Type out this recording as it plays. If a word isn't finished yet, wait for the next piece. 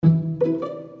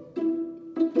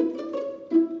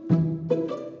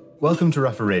Welcome to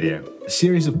Ruffer Radio, a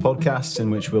series of podcasts in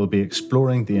which we'll be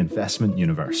exploring the investment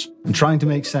universe and trying to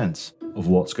make sense of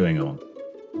what's going on.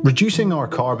 Reducing our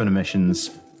carbon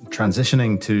emissions,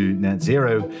 transitioning to net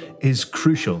zero, is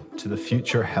crucial to the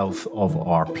future health of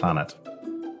our planet.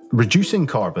 Reducing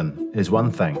carbon is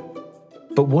one thing,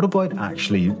 but what about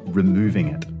actually removing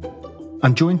it?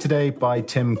 I'm joined today by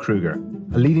Tim Kruger,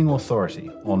 a leading authority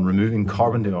on removing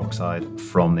carbon dioxide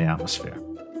from the atmosphere.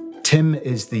 Tim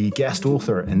is the guest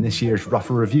author in this year's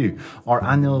Ruffer Review, our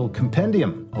annual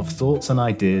compendium of thoughts and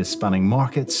ideas spanning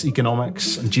markets,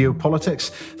 economics and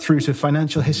geopolitics through to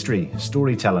financial history,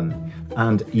 storytelling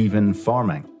and even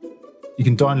farming. You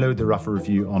can download the Ruffer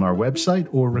Review on our website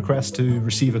or request to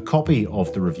receive a copy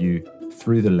of the review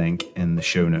through the link in the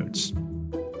show notes.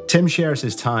 Tim shares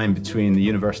his time between the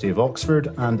University of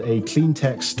Oxford and a clean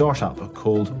tech startup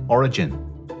called Origin.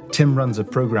 Tim runs a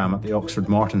programme at the Oxford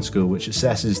Martin School which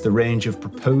assesses the range of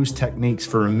proposed techniques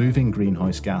for removing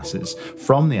greenhouse gases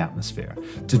from the atmosphere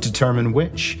to determine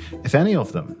which, if any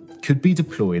of them, could be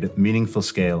deployed at meaningful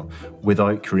scale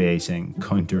without creating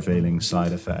countervailing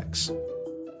side effects.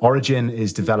 Origin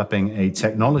is developing a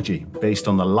technology based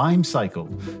on the Lime cycle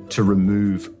to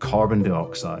remove carbon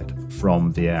dioxide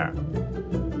from the air.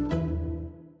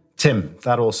 Tim,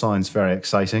 that all sounds very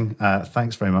exciting.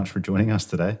 Thanks very much for joining us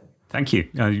today. Thank you.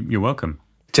 You're welcome.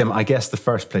 Tim, I guess the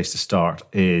first place to start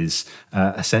is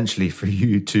essentially for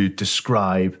you to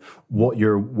describe what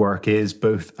your work is,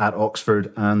 both at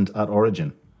Oxford and at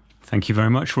Origin. Thank you very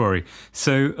much, Rory.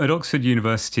 So at Oxford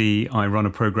University, I run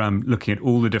a programme looking at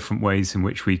all the different ways in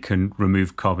which we can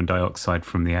remove carbon dioxide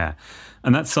from the air.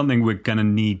 And that's something we're going to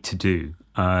need to do.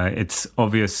 It's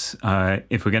obvious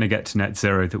if we're going to get to net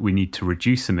zero that we need to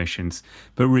reduce emissions,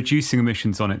 but reducing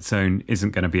emissions on its own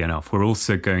isn't going to be enough. We're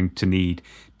also going to need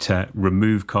to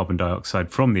remove carbon dioxide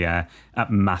from the air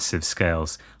at massive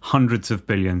scales, hundreds of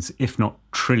billions, if not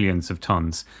trillions of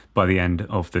tons by the end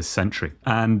of this century.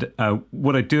 And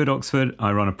what I do at Oxford,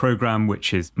 I run a programme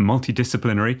which is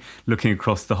multidisciplinary, looking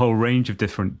across the whole range of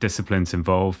different disciplines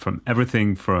involved, from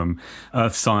everything from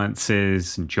earth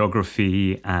sciences and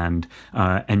geography and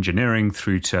engineering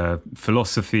through to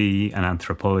philosophy and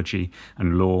anthropology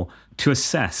and law, to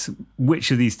assess which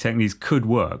of these techniques could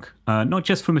work, not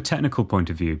just from a technical point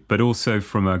of view, but also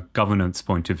from a governance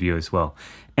point of view as well.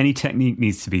 Any technique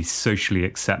needs to be socially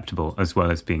acceptable as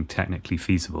well as being technically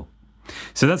feasible.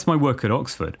 So that's my work at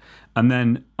Oxford. And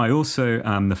then I also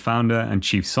am the founder and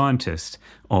chief scientist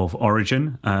of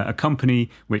Origin, a company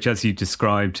which, as you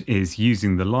described, is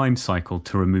using the Lime cycle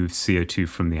to remove CO2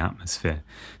 from the atmosphere.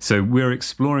 So we're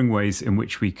exploring ways in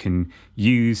which we can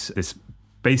use this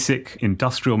basic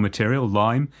industrial material,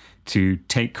 lime, to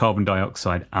take carbon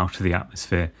dioxide out of the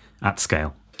atmosphere at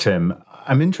scale. Tim,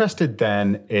 I'm interested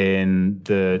then in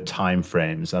the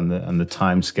timeframes and the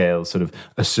timescales sort of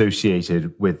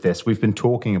associated with this. We've been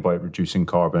talking about reducing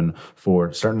carbon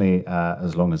for certainly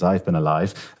as long as I've been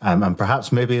alive, and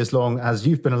perhaps maybe as long as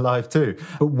you've been alive too.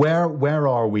 But where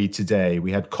are we today?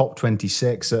 We had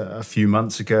COP26 a few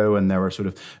months ago, and there were sort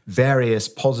of various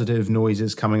positive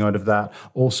noises coming out of that,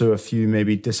 also a few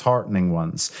maybe disheartening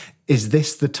ones. Is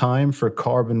this the time for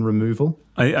carbon removal?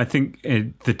 I think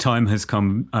the time has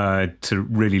come to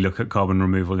really look at carbon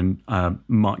removal in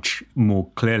much more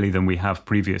clearly than we have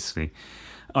previously.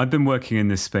 I've been working in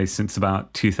this space since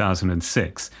about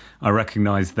 2006. I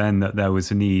recognised then that there was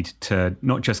a need to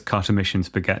not just cut emissions,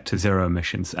 but get to zero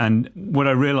emissions. And what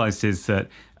I realised is that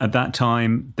at that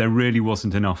time, there really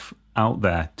wasn't enough out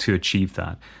there to achieve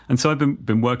that. And so I've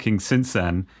been working since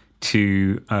then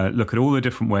to look at all the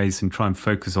different ways and try and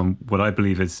focus on what I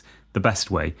believe is the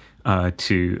best way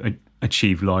to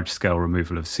achieve large-scale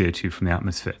removal of CO2 from the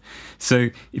atmosphere. So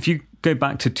if you go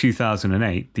back to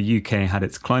 2008, the UK had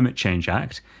its Climate Change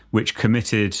Act, which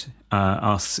committed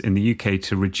us in the UK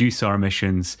to reduce our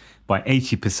emissions by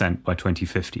 80% by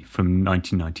 2050 from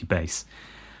 1990 base.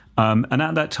 And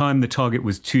at that time, the target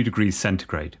was 2 degrees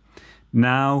centigrade.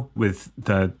 Now, with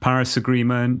the Paris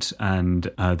Agreement and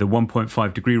the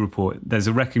 1.5 degree report, there's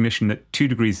a recognition that 2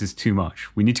 degrees is too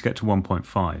much. We need to get to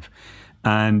 1.5.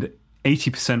 And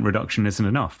 80% reduction isn't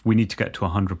enough. We need to get to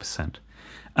 100%.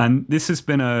 And this has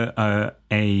been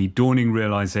a dawning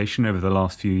realization over the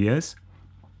last few years.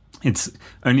 It's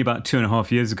only about 2.5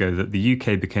 years ago that the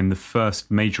UK became the first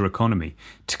major economy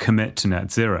to commit to net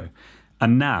zero.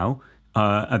 And now,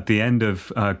 at the end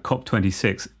of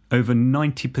COP26, over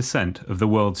 90% of the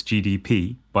world's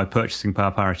GDP, by purchasing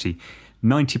power parity,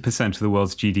 90% of the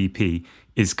world's GDP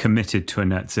is committed to a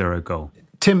net zero goal.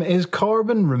 Tim, is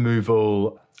carbon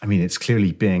removal I mean, it's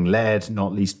clearly being led,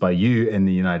 not least by you in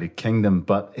the United Kingdom,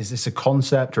 but is this a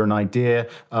concept or an idea,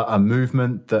 a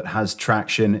movement that has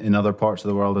traction in other parts of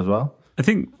the world as well? I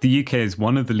think the UK is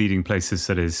one of the leading places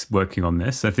that is working on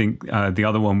this. I think the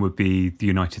other one would be the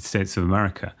United States of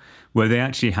America, where they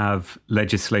actually have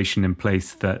legislation in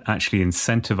place that actually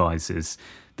incentivizes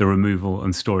the removal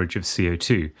and storage of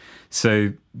CO2.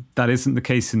 So that isn't the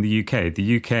case in the UK.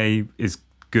 The UK is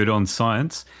good on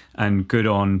science and good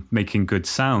on making good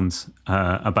sounds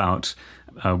about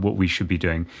what we should be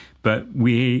doing. But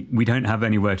we don't have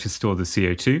anywhere to store the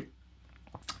CO2.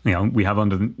 We have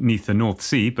underneath the North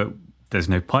Sea, but there's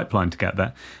no pipeline to get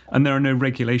there. And there are no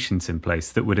regulations in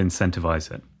place that would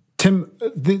incentivize it. Tim,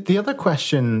 the other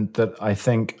question that I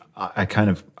think I kind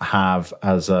of have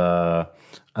as a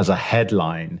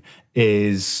headline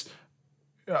is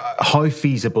how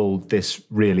feasible this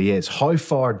really is. How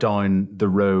far down the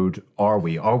road are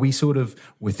we? Are we sort of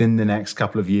within the next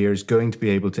couple of years going to be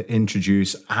able to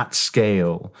introduce at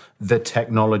scale the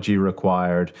technology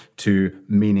required to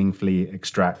meaningfully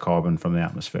extract carbon from the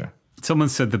atmosphere? Someone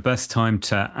said the best time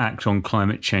to act on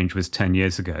climate change was 10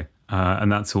 years ago,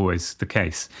 and that's always the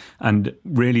case. And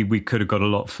really, we could have got a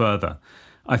lot further.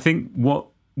 I think what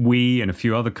we and a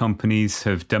few other companies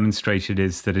have demonstrated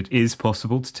is that it is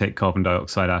possible to take carbon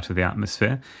dioxide out of the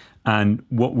atmosphere. And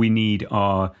what we need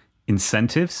are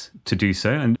incentives to do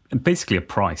so, and basically a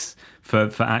price for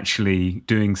actually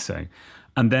doing so.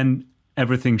 And then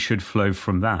everything should flow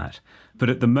from that. But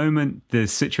at the moment, the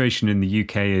situation in the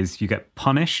UK is you get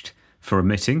punished for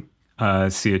emitting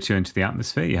CO2 into the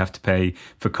atmosphere. You have to pay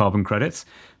for carbon credits,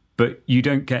 but you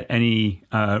don't get any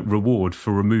reward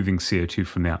for removing CO2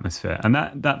 from the atmosphere. And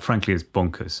that frankly is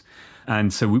bonkers.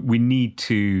 And so we need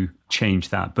to change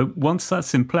that. But once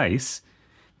that's in place,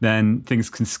 then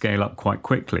things can scale up quite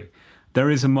quickly.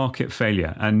 There is a market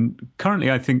failure. And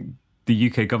currently, I think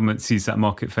the UK government sees that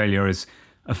market failure as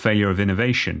a failure of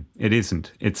innovation. It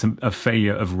isn't. It's a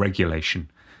failure of regulation,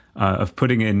 of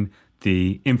putting in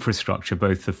the infrastructure,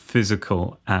 both the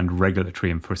physical and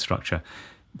regulatory infrastructure.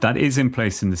 That is in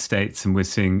place in the States, and we're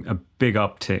seeing a big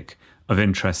uptick of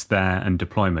interest there and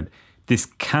deployment. This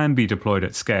can be deployed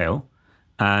at scale,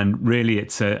 and really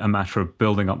it's a matter of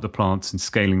building up the plants and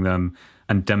scaling them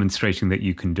and demonstrating that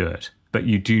you can do it. But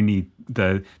you do need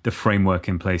the framework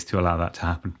in place to allow that to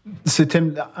happen. So,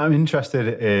 Tim, I'm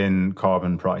interested in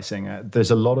carbon pricing.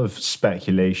 There's a lot of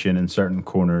speculation in certain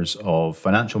corners of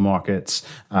financial markets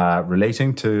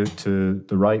relating to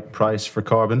the right price for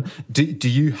carbon. Do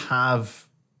you have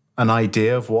an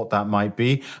idea of what that might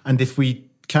be? And if we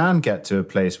can get to a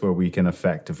place where we can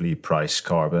effectively price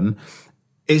carbon,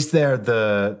 is there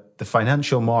the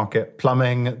financial market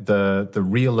plumbing, the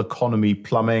real economy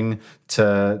plumbing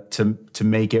to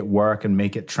make it work and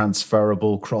make it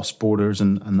transferable cross borders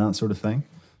and that sort of thing?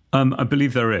 I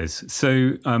believe there is.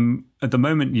 So at the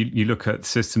moment, you look at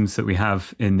systems that we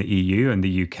have in the EU and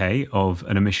the UK of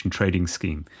an emission trading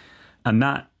scheme. And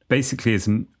that basically is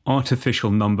an artificial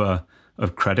number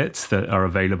of credits that are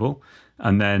available.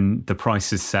 And then the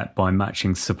price is set by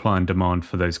matching supply and demand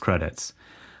for those credits.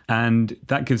 And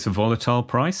that gives a volatile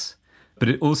price, but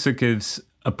it also gives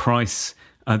a price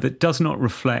that does not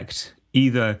reflect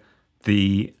either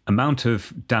the amount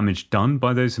of damage done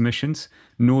by those emissions,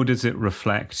 nor does it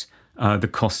reflect the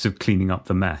cost of cleaning up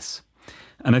the mess.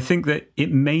 And I think that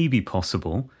it may be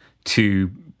possible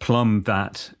to plumb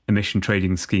that emission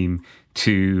trading scheme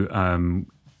to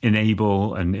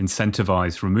enable and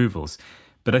incentivize removals.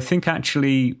 But I think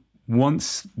actually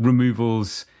once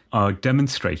removals are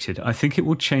demonstrated, I think it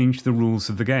will change the rules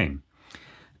of the game.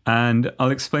 And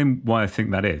I'll explain why I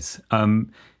think that is.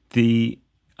 The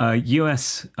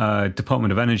US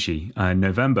Department of Energy in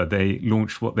November, they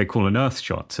launched what they call an Earth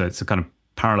shot. So it's a kind of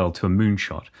parallel to a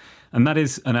moonshot. And that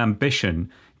is an ambition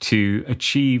to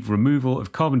achieve removal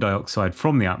of carbon dioxide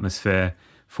from the atmosphere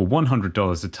for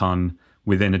 $100 a ton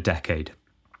within a decade.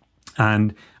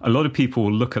 And a lot of people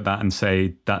will look at that and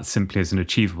say that simply isn't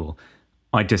achievable.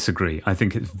 I disagree. I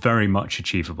think it's very much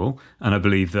achievable. And I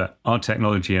believe that our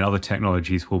technology and other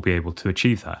technologies will be able to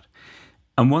achieve that.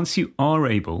 And once you are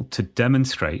able to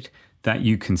demonstrate that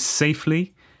you can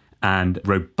safely and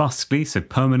robustly, so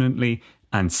permanently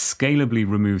and scalably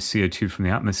remove CO2 from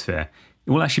the atmosphere,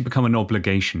 it will actually become an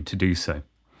obligation to do so.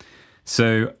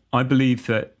 So I believe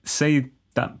that, say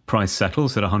that price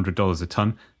settles at $100 a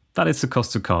ton, that is the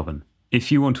cost of carbon.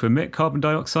 If you want to emit carbon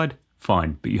dioxide,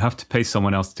 fine, but you have to pay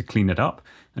someone else to clean it up,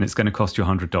 and it's going to cost you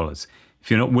 $100.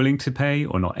 If you're not willing to pay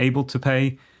or not able to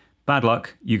pay, bad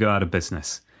luck, you go out of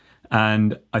business.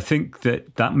 And I think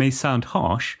that may sound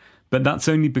harsh, But that's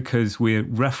only because we're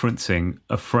referencing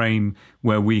a frame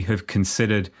where we have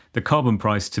considered the carbon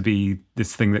price to be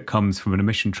this thing that comes from an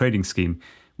emission trading scheme,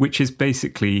 which is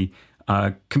basically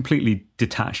completely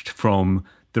detached from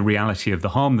the reality of the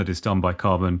harm that is done by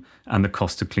carbon and the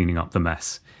cost of cleaning up the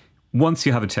mess. Once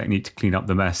you have a technique to clean up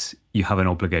the mess, you have an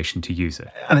obligation to use it.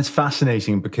 And it's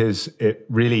fascinating because it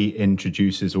really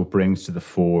introduces or brings to the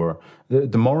fore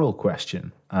the moral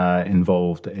question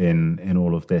involved in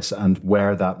all of this and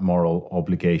where that moral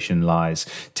obligation lies.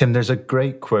 Tim, there's a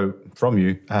great quote from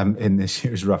you in this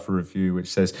year's Rougher Review, which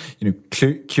says,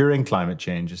 curing climate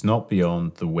change is not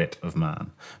beyond the wit of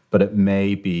man, but it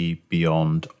may be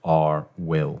beyond our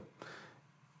will.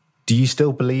 Do you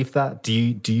still believe that? Do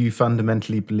you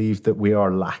fundamentally believe that we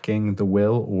are lacking the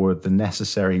will, or the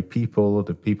necessary people,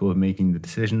 the people who are making the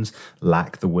decisions,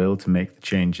 lack the will to make the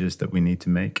changes that we need to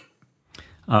make?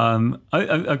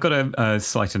 I've got a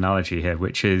slight analogy here,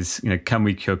 which is, can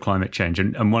we cure climate change?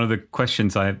 And one of the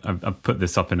questions I've put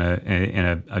this up in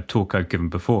a talk I've given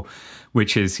before,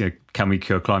 which is, can we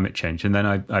cure climate change? And then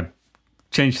I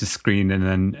changed the screen, and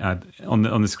then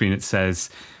on the screen it says,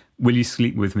 will you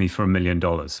sleep with me for $1 million?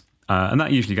 And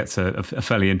that usually gets a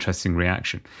fairly interesting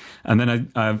reaction. And then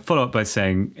I follow up by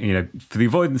saying, for the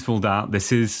avoidance of all doubt,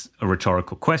 this is a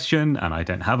rhetorical question, and I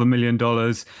don't have $1 million.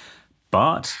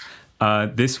 But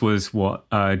this was what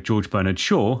George Bernard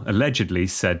Shaw allegedly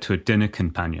said to a dinner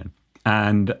companion.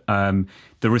 And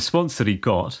the response that he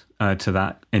got to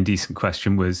that indecent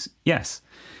question was yes.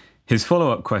 His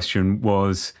follow-up question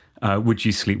was, would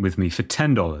you sleep with me for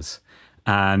 $10?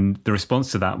 And the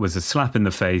response to that was a slap in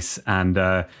the face and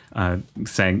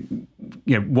saying,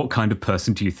 what kind of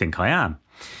person do you think I am?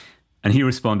 And he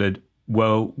responded,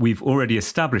 well, we've already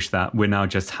established that. We're now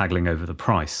just haggling over the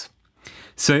price.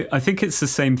 So I think it's the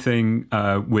same thing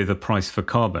with a price for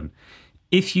carbon.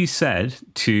 If you said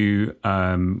to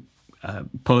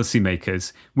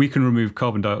policymakers, we can remove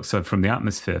carbon dioxide from the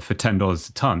atmosphere for $10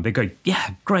 a ton, they go,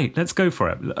 yeah, great, let's go for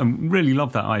it. I really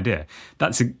love that idea.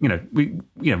 That's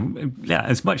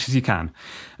as much as you can.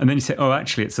 And then you say, oh,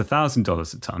 actually, it's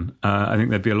 $1,000 a ton. I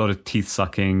think there'd be a lot of teeth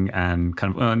sucking and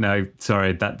kind of, oh no,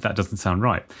 sorry, that doesn't sound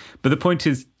right. But the point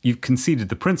is, you've conceded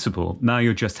the principle. Now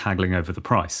you're just haggling over the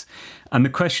price. And the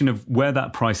question of where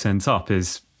that price ends up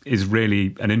is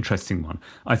really an interesting one.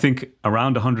 I think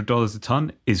around $100 a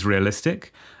ton is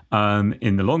realistic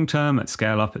in the long term, at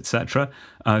scale up, etc.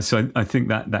 So I think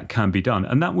that can be done.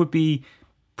 And that would be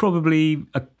probably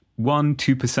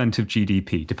 1-2% of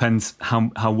GDP. Depends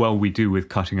how well we do with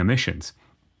cutting emissions.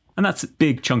 And that's a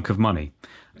big chunk of money.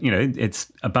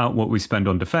 It's about what we spend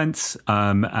on defense.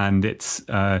 And it's,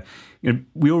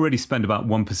 we already spend about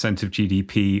 1% of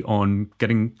GDP on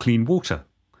getting clean water.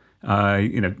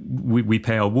 We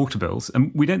pay our water bills,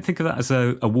 and we don't think of that as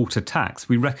a water tax.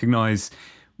 We recognise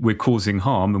we're causing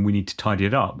harm and we need to tidy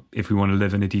it up if we want to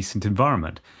live in a decent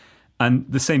environment. And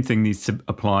the same thing needs to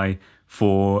apply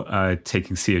for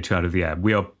taking CO2 out of the air.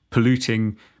 We are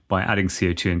polluting by adding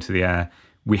CO2 into the air.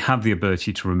 We have the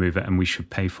ability to remove it, and we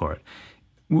should pay for it.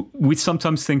 We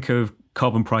sometimes think of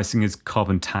carbon pricing as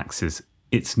carbon taxes.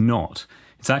 It's not.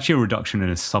 It's actually a reduction in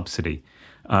a subsidy.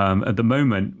 At the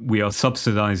moment, we are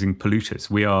subsidizing polluters.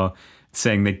 We are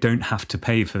saying they don't have to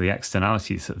pay for the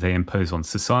externalities that they impose on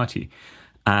society.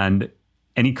 And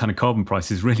any kind of carbon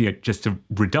price is really just a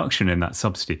reduction in that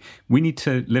subsidy. We need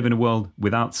to live in a world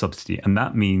without subsidy, and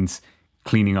that means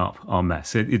cleaning up our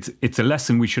mess. It's a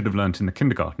lesson we should have learned in the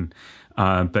kindergarten.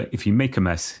 But if you make a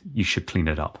mess, you should clean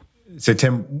it up. So,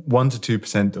 Tim,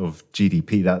 1-2% of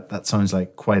GDP, that sounds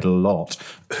like quite a lot.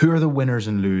 Who are the winners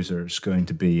and losers going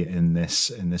to be in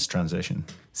this transition?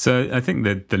 So I think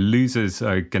that the losers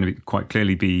are going to quite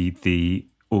clearly be the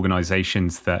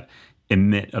organizations that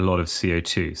emit a lot of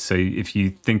CO2. So if you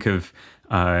think of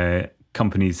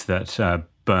companies that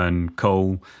burn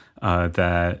coal,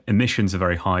 their emissions are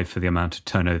very high for the amount of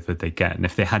turnover they get. And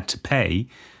if they had to pay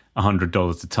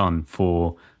 $100 a ton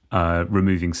for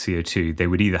removing CO2, they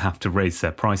would either have to raise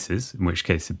their prices, in which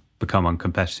case it become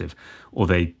uncompetitive, or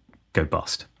they go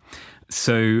bust.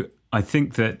 So I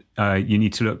think that you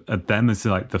need to look at them as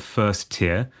like the first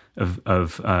tier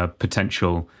of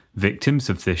potential victims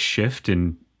of this shift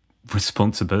in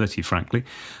responsibility, frankly.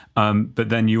 But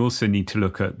then you also need to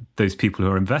look at those people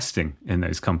who are investing in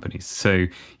those companies. So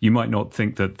you might not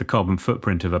think that the carbon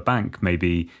footprint of a bank may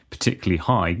be particularly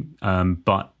high,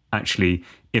 but actually,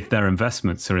 if their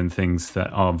investments are in things that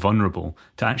are vulnerable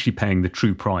to actually paying the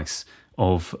true price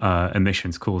of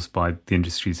emissions caused by the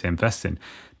industries they invest in,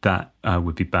 that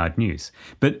would be bad news.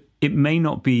 But it may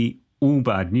not be all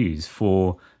bad news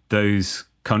for those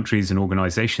countries and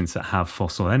organizations that have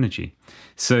fossil energy.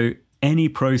 So any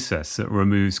process that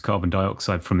removes carbon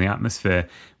dioxide from the atmosphere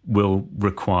will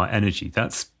require energy.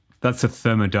 That's a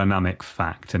thermodynamic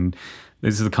fact, and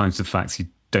those are the kinds of facts you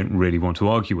don't really want to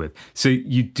argue with. So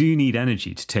you do need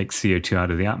energy to take CO2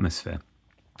 out of the atmosphere.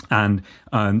 And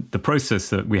the process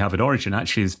that we have at Origin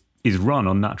actually is run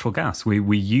on natural gas.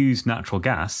 We use natural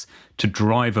gas to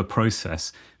drive a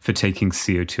process for taking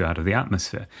CO2 out of the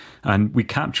atmosphere. And we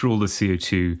capture all the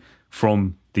CO2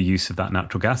 from the use of that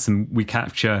natural gas, and we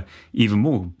capture even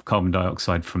more carbon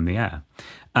dioxide from the air.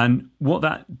 And what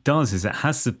that does is it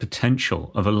has the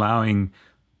potential of allowing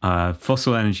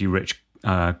fossil energy rich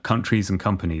countries and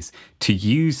companies to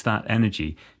use that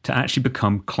energy to actually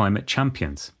become climate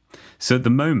champions. So at the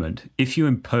moment, if you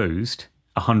imposed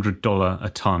 $100 a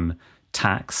ton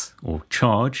tax or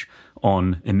charge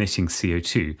on emitting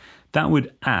CO2, that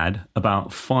would add about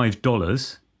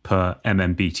 $5 per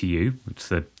MMBTU,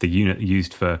 which is the unit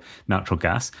used for natural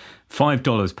gas.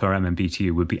 $5 per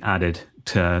MMBTU would be added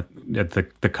to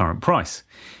the current price.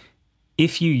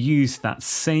 If you use that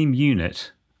same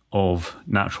unit of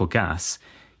natural gas,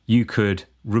 you could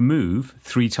remove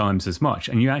 3 times as much,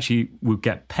 and you actually would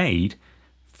get paid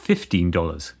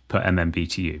 $15 per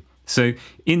MMBTU. So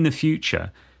in the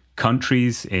future,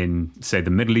 countries in, say, the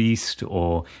Middle East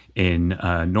or in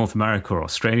North America or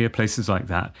Australia, places like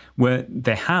that, where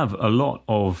they have a lot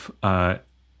of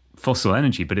fossil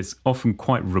energy, but it's often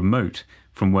quite remote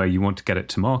from where you want to get it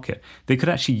to market, they could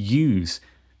actually use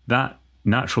that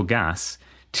natural gas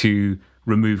to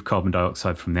remove carbon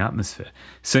dioxide from the atmosphere.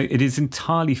 So it is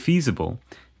entirely feasible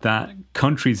that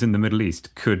countries in the Middle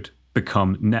East could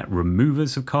become net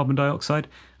removers of carbon dioxide,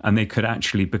 and they could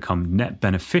actually become net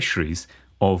beneficiaries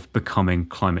of becoming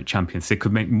climate champions. They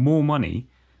could make more money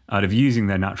out of using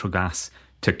their natural gas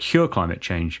to cure climate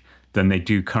change than they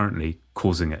do currently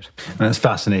causing it. And it's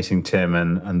fascinating, Tim,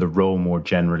 and the role more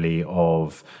generally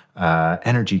of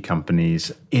energy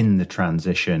companies in the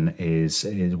transition is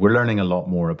we're learning a lot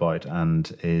more about,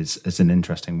 and is an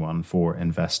interesting one for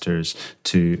investors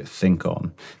to think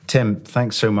on. Tim,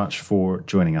 thanks so much for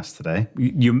joining us today.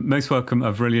 You're most welcome.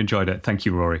 I've really enjoyed it. Thank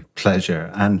you, Rory.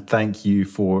 Pleasure. And thank you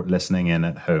for listening in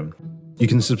at home. You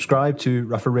can subscribe to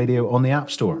Ruffer Radio on the App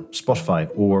Store, Spotify,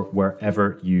 or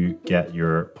wherever you get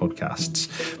your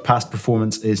podcasts. Past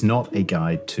performance is not a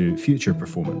guide to future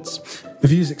performance. The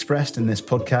views expressed in this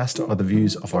podcast are the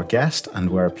views of our guest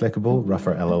and, where applicable,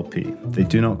 Ruffer LLP. They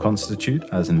do not constitute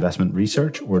as investment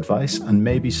research or advice and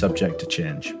may be subject to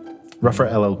change. Ruffer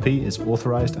LLP is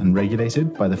authorised and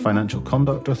regulated by the Financial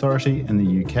Conduct Authority in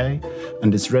the UK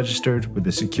and is registered with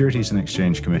the Securities and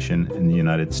Exchange Commission in the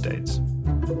United States.